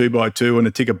sort of 2x2 and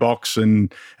a ticker box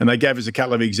and they gave us a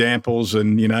couple of examples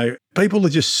and, people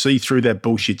just see through that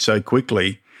bullshit so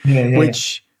quickly,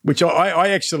 which I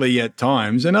actually at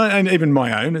times, and even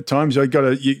my own, at times I got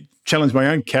to challenge my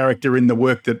own character in the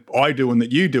work that I do and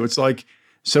that you do. It's like,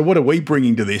 so what are we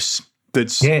bringing to this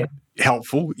that's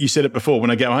helpful? You said it before,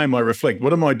 when I go home, I reflect,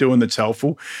 what am I doing that's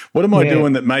helpful? What am I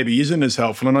doing that maybe isn't as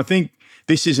helpful? And I think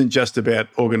this isn't just about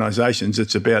organisations,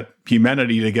 it's about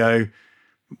humanity to go,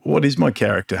 what is my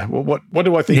character? Well, what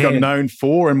do I think I'm known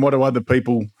for and what do other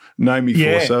people know me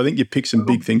for? So I think you pick some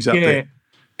big things up there.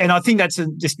 And I think that's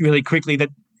just really quickly that,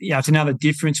 it's another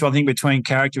difference, I think, between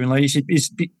character and leadership is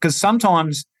because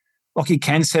sometimes, you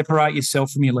can separate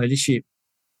yourself from your leadership.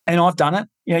 And I've done it.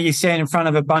 You stand in front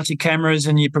of a bunch of cameras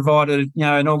and you provide an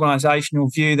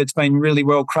organisational view that's been really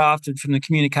well crafted from the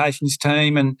communications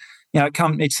team and,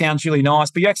 it sounds really nice,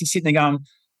 but you're actually sitting there going,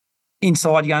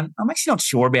 inside, you're going, I'm actually not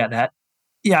sure about that.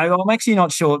 I'm actually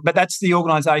not sure, but that's the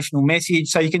organisational message.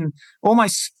 So you can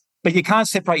but you can't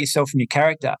separate yourself from your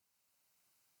character.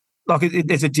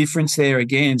 There's a difference there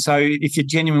again. So if you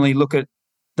genuinely look at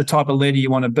the type of leader you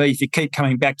want to be, if you keep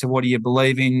coming back to what do you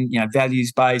believe in,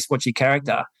 values-based, what's your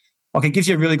character, it gives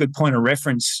you a really good point of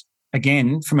reference,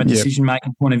 again, from a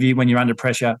decision-making point of view when you're under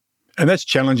pressure. And that's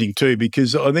challenging too,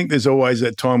 because I think there's always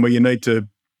that time where you need to,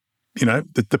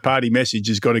 the party message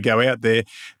has got to go out there.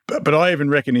 But I even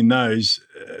reckon in those,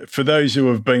 for those who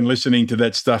have been listening to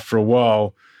that stuff for a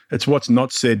while, it's what's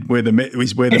not said where the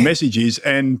message is.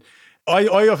 And I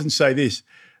often say this,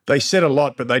 they said a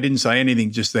lot, but they didn't say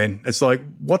anything just then. It's like,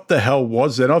 what the hell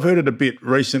was that? I've heard it a bit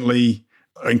recently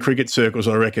in cricket circles,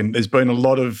 I reckon. There's been a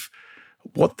lot of,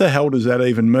 what the hell does that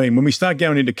even mean? When we start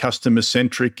going into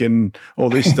customer-centric and all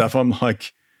this stuff, I'm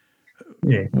like,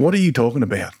 what are you talking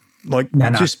about? Why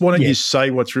don't you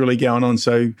say what's really going on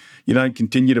so you don't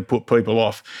continue to put people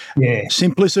off? Yeah.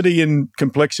 Simplicity and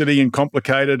complexity and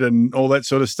complicated and all that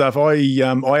sort of stuff. I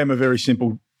am a very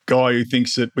simple guy who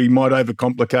thinks that we might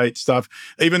overcomplicate stuff,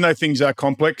 even though things are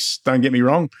complex, don't get me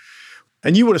wrong.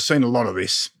 And you would have seen a lot of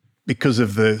this because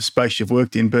of the space you've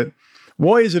worked in, but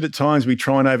why is it at times we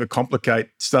try and overcomplicate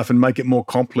stuff and make it more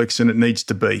complex than it needs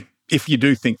to be, if you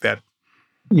do think that?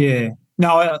 Yeah.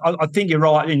 No, I think you're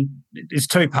right. There's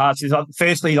two parts.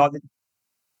 Firstly,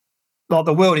 like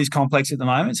the world is complex at the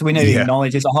moment, so we need to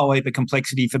acknowledge there's a whole heap of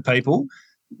complexity for people.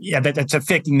 Yeah, that's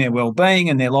affecting their well-being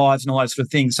and their lives and all those sort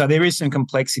of things. So there is some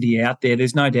complexity out there.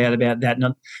 There's no doubt about that. And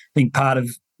I think part of,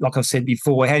 like I've said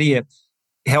before, how do you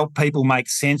help people make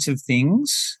sense of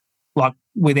things, like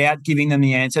without giving them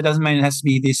the answer? It doesn't mean it has to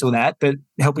be this or that, but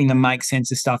helping them make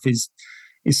sense of stuff is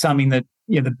something that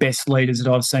the best leaders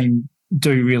that I've seen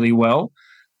do really well.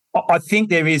 I think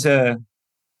there's an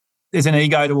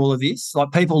ego to all of this.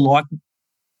 Like people like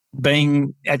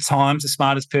being at times the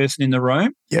smartest person in the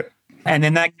room. Yep. And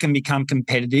then that can become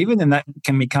competitive, and then that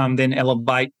can then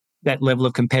elevate that level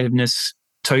of competitiveness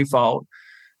twofold.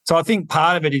 So I think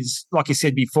part of it is, like you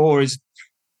said before, is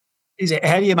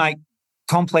how do you make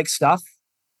complex stuff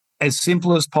as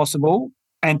simple as possible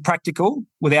and practical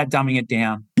without dumbing it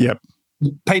down? Yep.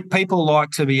 People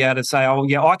like to be able to say, "Oh,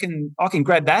 yeah, I can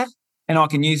grab that and I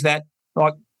can use that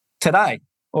like today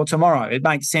or tomorrow. It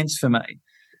makes sense for me."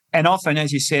 And often,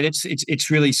 as you said, it's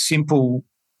really simple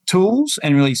tools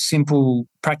and really simple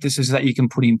practices that you can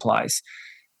put in place.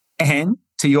 And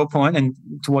to your point and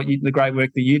to the great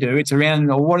work that you do, it's around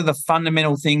what are the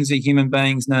fundamental things that human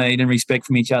beings need and respect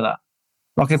from each other.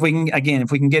 Like if we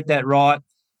can get that right,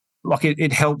 like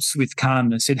it helps with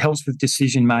calmness, it helps with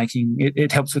decision making,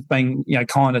 it helps with being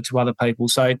kinder to other people.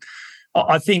 So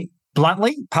I think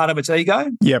bluntly, part of it's ego.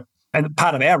 Yep. And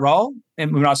part of our role,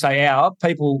 and when I say our,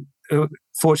 people who are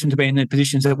fortunate to be in the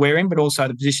positions that we're in, but also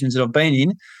the positions that I've been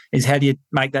in, is how do you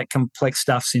make that complex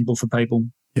stuff simple for people?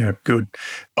 Yeah, good.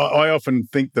 I often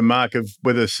think the mark of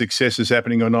whether success is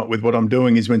happening or not with what I'm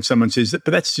doing is when someone says,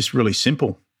 but that's just really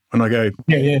simple. And I go,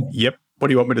 yep, what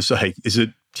do you want me to say?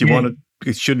 Do you want it?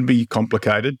 It shouldn't be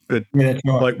complicated, but that's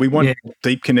right. Like we want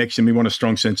deep connection. We want a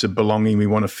strong sense of belonging. We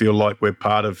want to feel like we're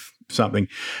part of something.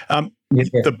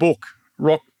 The book,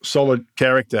 Rock Solid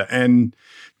Character, and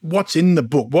what's in the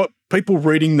book? What people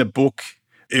reading the book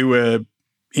who are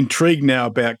intrigued now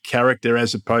about character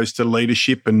as opposed to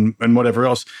leadership and whatever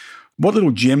else, what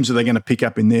little gems are they going to pick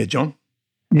up in there, John?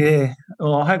 Yeah,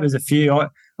 well, I hope there's a few. I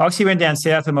actually went down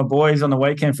south with my boys on the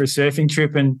weekend for a surfing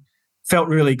trip and felt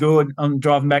really good. I'm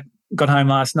driving back, got home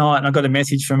last night, and I got a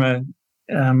message from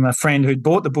a friend who'd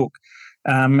bought the book,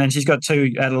 and she's got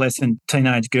 2 adolescent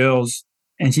teenage girls,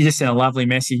 and she just sent a lovely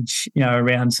message,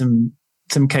 around some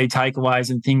key takeaways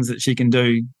and things that she can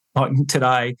do like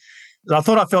today. I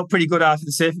thought I felt pretty good after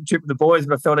the surfing trip with the boys,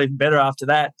 but I felt even better after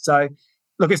that. So,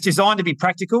 look, it's designed to be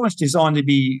practical. It's designed to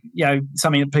be,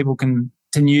 something that people can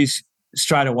use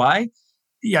straight away.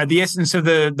 The essence of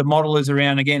the model is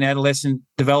around, again, adolescent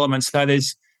development. So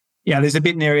there's a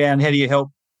bit in there around how do you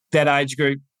help that age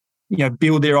group,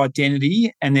 build their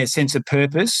identity and their sense of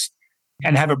purpose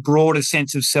and have a broader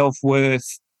sense of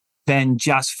self-worth than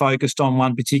just focused on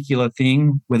one particular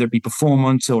thing, whether it be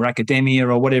performance or academia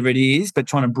or whatever it is, but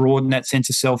trying to broaden that sense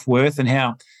of self-worth and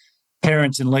how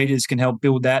parents and leaders can help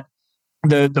build that.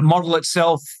 The model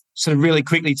itself, sort of really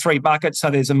quickly, 3 buckets.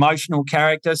 So there's emotional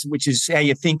characters, which is how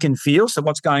you think and feel, so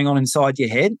what's going on inside your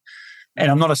head.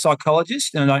 And I'm not a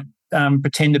psychologist and I don't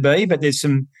pretend to be, but there's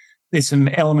some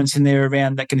elements in there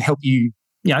around that can help you,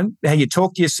 how you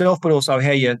talk to yourself, but also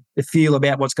how you feel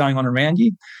about what's going on around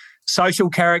you. Social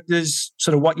characters,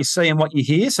 sort of what you see and what you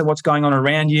hear, so what's going on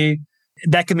around you.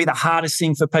 That can be the hardest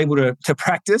thing for people to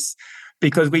practice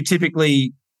because we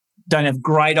typically don't have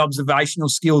great observational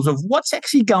skills of what's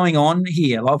actually going on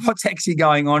here, like what's actually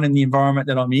going on in the environment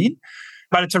that I'm in.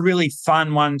 But it's a really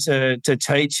fun one to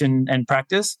teach and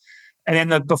practice. And then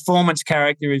the performance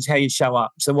character is how you show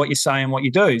up, so what you say and what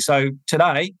you do. So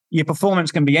today, your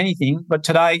performance can be anything, but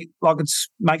today, it's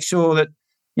make sure that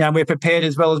we're prepared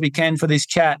as well as we can for this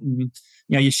chat, and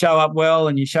you show up well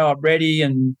and you show up ready,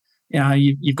 and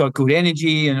you've got good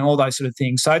energy and all those sort of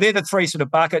things. So they're the 3 sort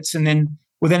of buckets, and then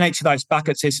within each of those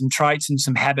buckets, there's some traits and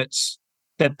some habits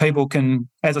that people can,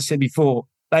 as I said before,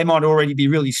 they might already be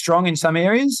really strong in some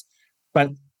areas,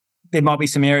 but there might be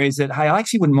some areas that, hey, I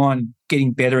actually wouldn't mind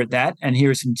getting better at that, and here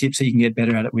are some tips so you can get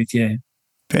better at it with you.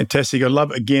 Fantastic. I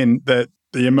love, again, that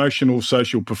the emotional,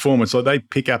 social performance, like they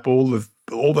pick up all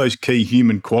those key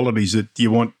human qualities that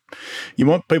you want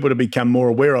people to become more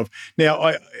aware of.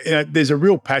 Now, there's a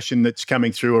real passion that's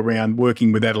coming through around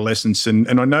working with adolescents, and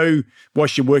I know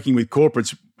whilst you're working with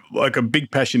corporates, like a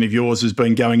big passion of yours has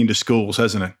been going into schools,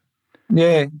 hasn't it?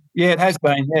 Yeah, it has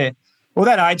been, yeah. Well,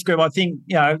 that age group, I think,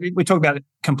 we talked about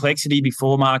complexity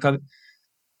before, Mark. I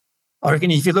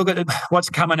reckon if you look at what's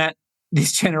coming at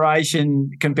this generation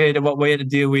compared to what we had to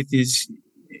deal with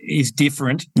is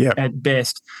different at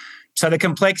best. So the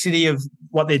complexity of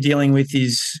what they're dealing with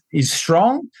is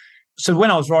strong. So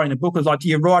when I was writing the book, it was like, do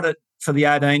you write it for the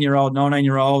 18-year-old,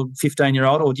 19-year-old,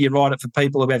 15-year-old, or do you write it for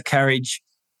people who have courage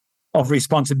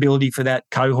responsibility for that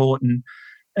cohort,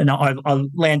 and I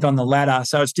land on the latter.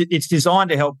 So it's designed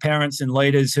to help parents and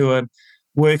leaders who are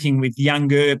working with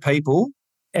younger people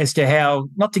as to how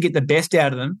not to get the best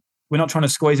out of them. We're not trying to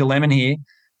squeeze a lemon here.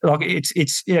 Like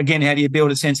it's again, how do you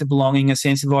build a sense of belonging, a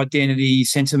sense of identity,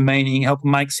 sense of meaning, help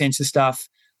them make sense of stuff,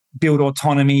 build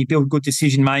autonomy, build good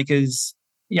decision makers,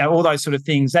 all those sort of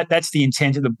things. That's the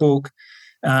intent of the book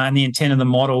and the intent of the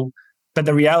model. But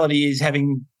the reality is,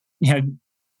 having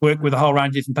worked with a whole range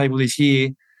of different people this year,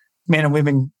 men and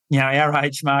women, our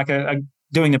age mark, are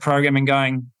doing the program and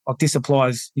going, "Oh, this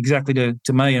applies exactly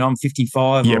to me, and I'm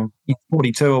 55 or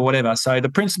 42 or whatever." So the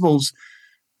principles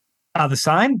are the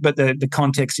same, but the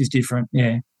context is different.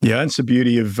 Yeah. Yeah, and it's the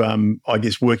beauty of, I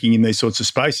guess, working in these sorts of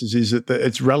spaces is that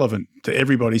it's relevant to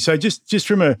everybody. So just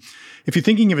from if you're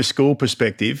thinking of a school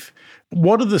perspective,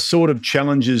 what are the sort of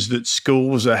challenges that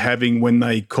schools are having when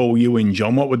they call you in,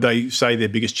 John? What would they say their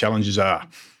biggest challenges are?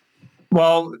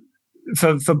 Well,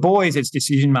 for boys, it's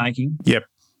decision-making. Yep.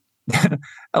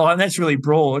 And that's really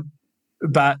broad,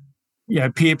 but,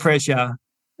 peer pressure,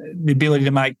 the ability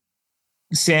to make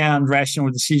sound, rational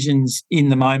decisions in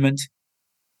the moment.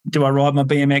 Do I ride my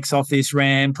BMX off this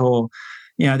ramp, or,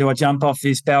 do I jump off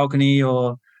this balcony,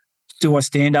 or do I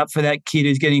stand up for that kid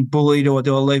who's getting bullied, or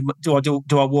do I leave? Do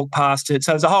I walk past it?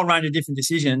 So there's a whole range of different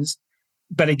decisions.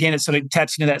 But again, it's sort of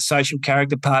attached into that social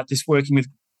character part, just working with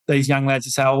these young lads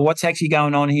to say, "Oh, what's actually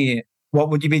going on here? What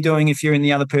would you be doing if you're in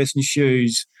the other person's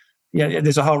shoes?"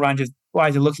 There's a whole range of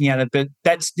ways of looking at it, but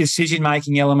that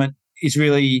decision-making element is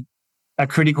really a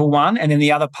critical one. And then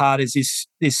the other part is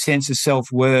this sense of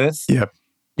self-worth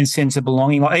and sense of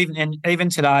belonging. Like even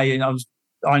today, I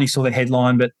only saw the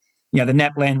headline, but the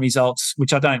NAPLAN results,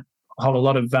 which I don't hold a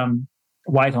lot of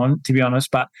weight on, to be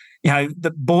honest, but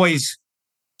the boys'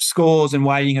 scores and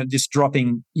weighting are just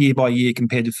dropping year by year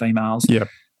compared to females. Yeah.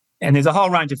 And there's a whole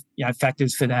range of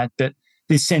factors for that, but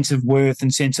this sense of worth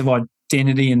and sense of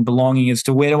identity and belonging as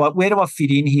to where do I fit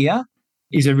in here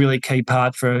is a really key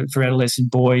part for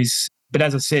adolescent boys. But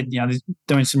as I said, there's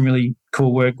doing some really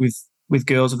cool work with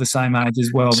girls of the same age as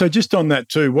well. So just on that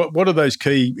too, what are those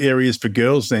key areas for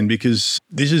girls then? Because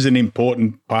this is an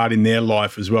important part in their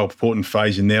life as well, important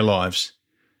phase in their lives.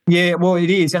 Yeah, well, it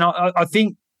is. And I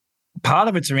think part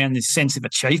of it's around this sense of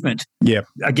achievement. Yeah.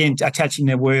 Again, attaching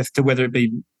their worth to whether it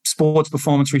be sports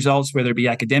performance results, whether it be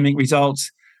academic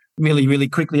results. Really, really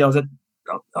quickly, I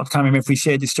can't remember if we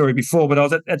shared this story before, but I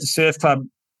was at the surf club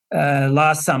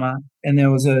last summer, and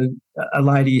there was a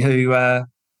lady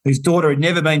whose daughter had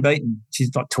never been beaten. She's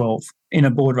like 12 in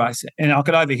a board race, and I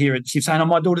could overhear it. She was saying, "Oh,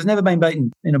 my daughter's never been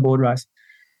beaten in a board race,"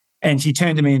 and she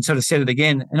turned to me and sort of said it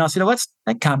again, and I said, "Oh,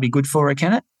 that can't be good for her,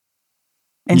 can it?"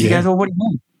 And she goes, "Well, what do you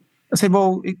mean?" I said,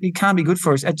 "Well, it can't be good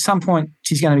for us. At some point,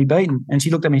 she's going to be beaten." And she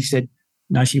looked at me and she said,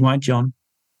 "No, she won't, John."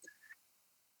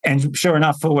 And sure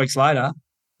enough, 4 weeks later,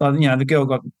 the girl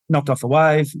got knocked off a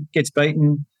wave, gets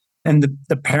beaten, and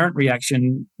the parent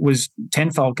reaction was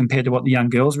tenfold compared to what the young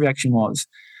girl's reaction was.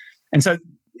 And so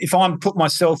if I'm put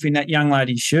myself in that young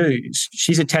lady's shoes,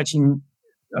 she's attaching,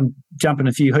 I'm jumping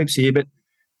a few hoops here, but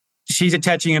she's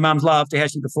attaching her mum's love to how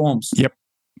she performs. Yep.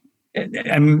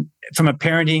 And from a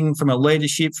parenting, from a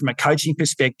leadership, from a coaching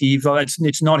perspective,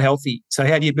 it's not healthy. So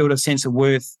how do you build a sense of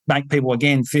worth, make people,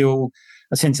 again, feel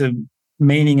a sense of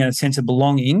meaning and a sense of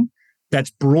belonging that's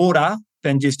broader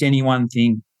than just any one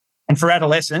thing? And for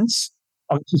adolescents,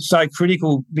 it's so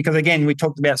critical because, again, we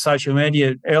talked about social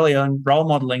media earlier and role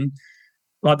modelling.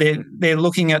 Like they're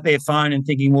looking at their phone and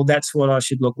thinking, well, that's what I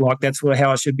should look like. That's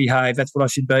how I should behave. That's what I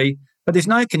should be. But there's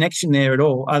no connection there at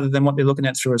all other than what they're looking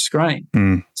at through a screen.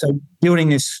 Mm. So building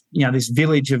this, this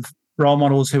village of role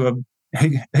models who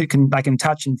can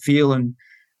touch and feel and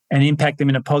impact them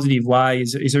in a positive way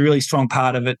is a really strong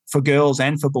part of it for girls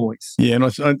and for boys. Yeah, and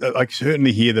I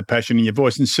certainly hear the passion in your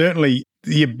voice, and certainly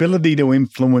the ability to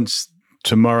influence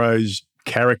tomorrow's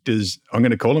characters, I'm going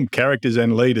to call them characters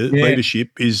and leadership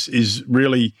is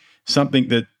really something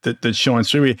that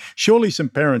shines through here. Surely some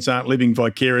parents aren't living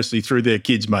vicariously through their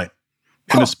kids, mate,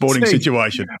 in a sporting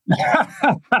situation.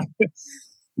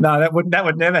 No, that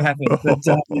would never happen. But,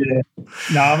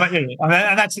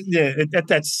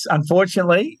 that's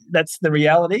unfortunately that's the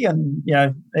reality. And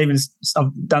even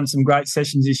I've done some great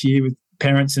sessions this year with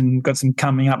parents and got some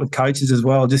coming up with coaches as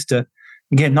well. Just to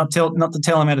again not to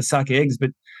tell them how to suck eggs,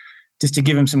 but just to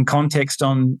give them some context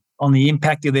on the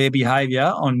impact of their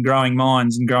behaviour on growing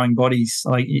minds and growing bodies.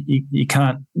 Like you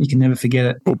can never forget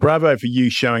it. Well, bravo for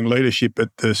you showing leadership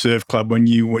at the surf club when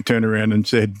you turned around and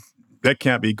said, that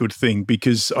can't be a good thing,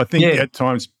 because I think at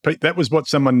times that was what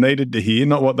someone needed to hear,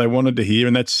 not what they wanted to hear,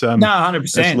 and that's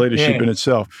 100%. That's leadership in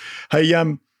itself. Hey,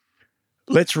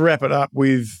 let's wrap it up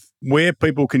with where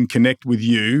people can connect with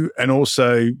you and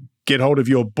also get hold of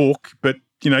your book. But,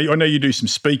 I know you do some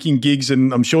speaking gigs,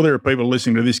 and I'm sure there are people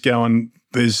listening to this going,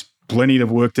 there's plenty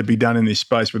of work to be done in this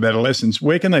space with adolescents.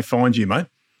 Where can they find you, mate?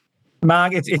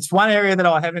 Mark, it's one area that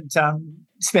I haven't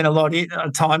spent a lot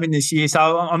of time in this year.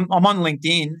 So I'm on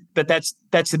LinkedIn, but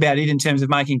that's about it in terms of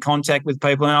making contact with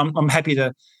people. And I'm happy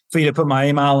for you to put my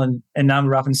email and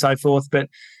number up and so forth. But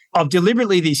I've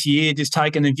deliberately this year just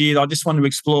taken the view that I just wanted to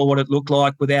explore what it looked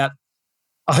like without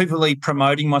overly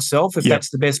promoting myself, if that's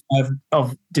the best way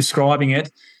of describing it.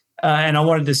 And I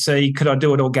wanted to see, could I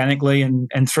do it organically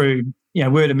and through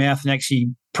word of mouth and actually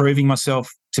proving myself,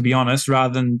 to be honest,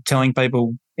 rather than telling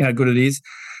people how good it is.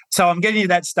 So I'm getting to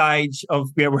that stage of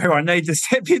where I need to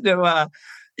step into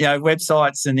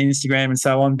websites and Instagram and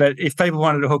so on. But if people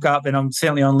wanted to hook up, then I'm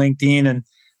certainly on LinkedIn,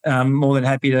 and more than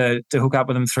happy to hook up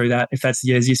with them through that if that's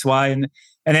the easiest way. And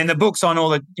then the book's on all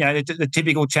the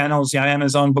typical channels,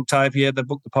 Amazon, Booktopia, the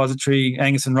Book Depository,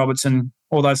 Angus and Robertson,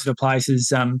 all those sort of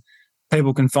places.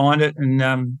 People can find it, and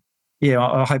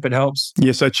I hope it helps.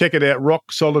 Yeah, so check it out,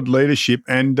 Rock Solid Leadership.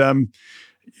 And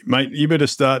mate, you better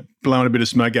start blowing a bit of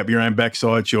smoke up your own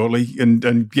backside shortly,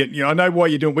 and get. I know why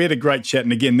you're doing. We had a great chat,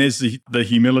 and again, there's the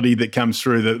humility that comes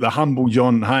through. The humble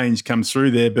John Haynes comes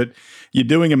through there, but you're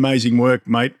doing amazing work,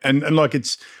 mate. And like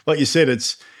you said,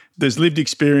 there's lived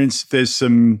experience. There's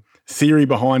some theory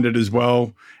behind it as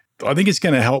well. I think it's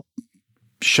going to help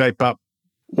shape up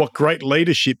what great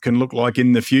leadership can look like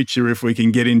in the future if we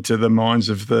can get into the minds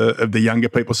of the younger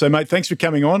people. So, mate, thanks for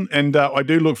coming on, and I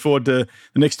do look forward to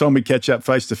the next time we catch up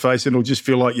face to face. It'll just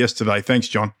feel like yesterday. Thanks,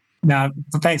 John. No,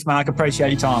 thanks, Mark.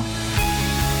 Appreciate your time.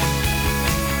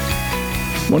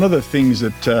 One of the things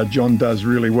that John does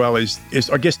really well is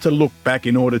I guess to look back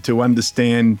in order to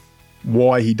understand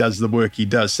why he does the work he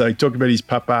does. So he talked about his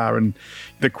papa and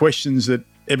the questions that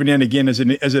every now and again, as an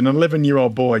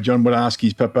 11-year-old boy, John would ask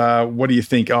his papa, "What do you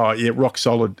think?" "Oh, yeah, rock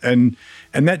solid." And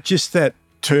that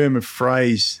term of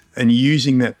phrase and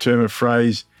using that term of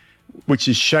phrase, which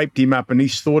has shaped him up, and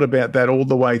he's thought about that all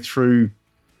the way through,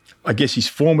 I guess, his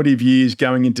formative years,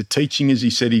 going into teaching as he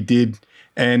said he did,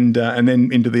 and then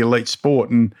into the elite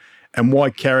sport, and why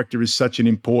character is such an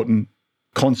important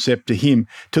concept to him,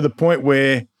 to the point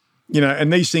where,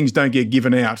 and these things don't get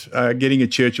given out, getting a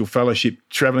Churchill Fellowship,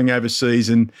 travelling overseas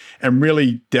and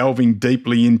really delving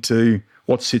deeply into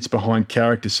what sits behind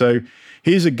character. So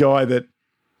here's a guy that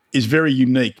is very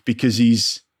unique because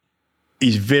he's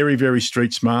very, very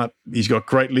street smart. He's got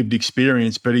great lived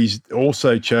experience, but he's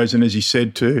also chosen, as he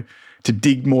said, to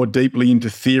dig more deeply into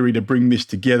theory to bring this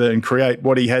together and create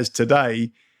what he has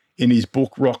today in his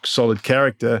book, Rock Solid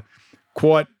Character,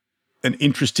 quite an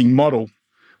interesting model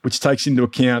which takes into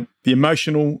account the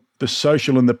emotional, the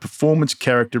social, and the performance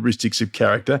characteristics of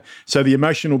character. So the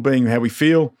emotional being how we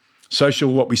feel,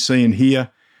 social, what we see and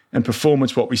hear, and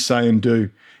performance, what we say and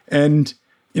do. And,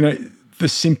 the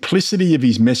simplicity of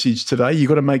his message today, you've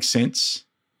got to make sense.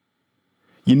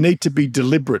 You need to be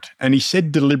deliberate. And he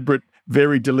said deliberate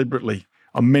very deliberately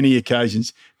on many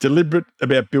occasions. Deliberate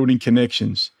about building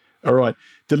connections. All right.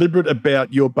 Deliberate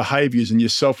about your behaviours and your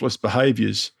selfless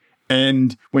behaviours.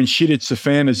 And when shit hits the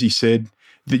fan, as he said,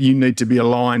 that you need to be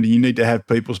aligned and you need to have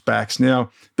people's backs. Now,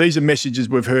 these are messages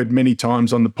we've heard many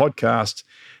times on the podcast,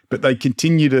 but they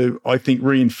continue to, I think,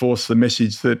 reinforce the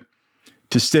message that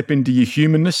to step into your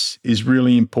humanness is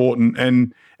really important.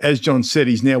 And as John said,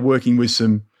 he's now working with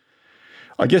some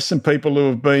people who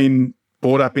have been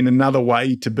brought up in another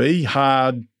way to be,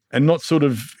 hard and not sort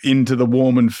of into the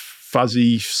warm and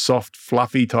fuzzy, soft,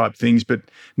 fluffy type things, but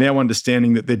now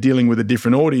understanding that they're dealing with a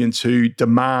different audience who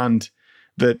demand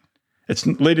that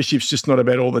leadership's just not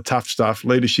about all the tough stuff.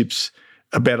 Leadership's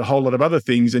about a whole lot of other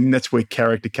things, and that's where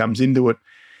character comes into it.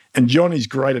 And John is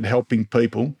great at helping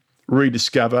people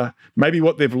rediscover maybe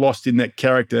what they've lost in that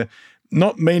character,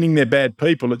 not meaning they're bad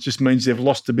people. It just means they've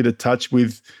lost a bit of touch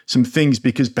with some things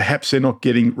because perhaps they're not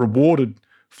getting rewarded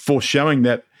for showing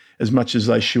that as much as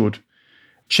they should.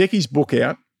 Check his book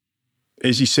out.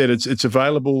 As he said, it's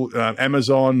available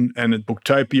Amazon and at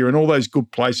Booktopia and all those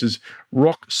good places.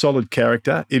 Rock Solid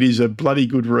Character. It is a bloody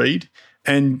good read.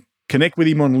 And connect with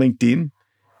him on LinkedIn.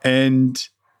 And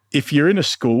if you're in a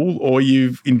school or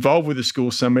you've involved with a school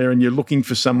somewhere and you're looking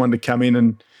for someone to come in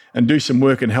and do some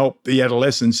work and help the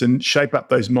adolescents and shape up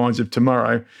those minds of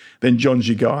tomorrow, then John's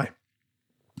your guy.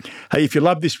 Hey, if you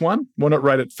love this one, why not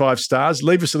rate it 5 stars?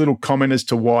 Leave us a little comment as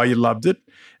to why you loved it.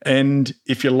 And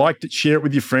if you liked it, share it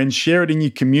with your friends, share it in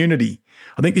your community.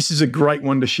 I think this is a great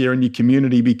one to share in your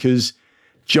community because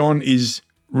John is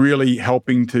really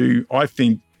helping to, I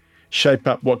think, shape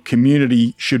up what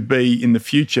community should be in the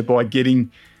future by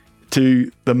getting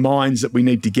to the minds that we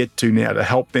need to get to now to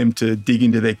help them to dig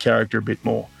into their character a bit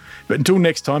more. But until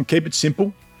next time, keep it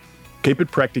simple, keep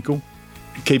it practical,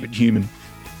 and keep it human.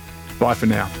 Bye for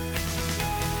now.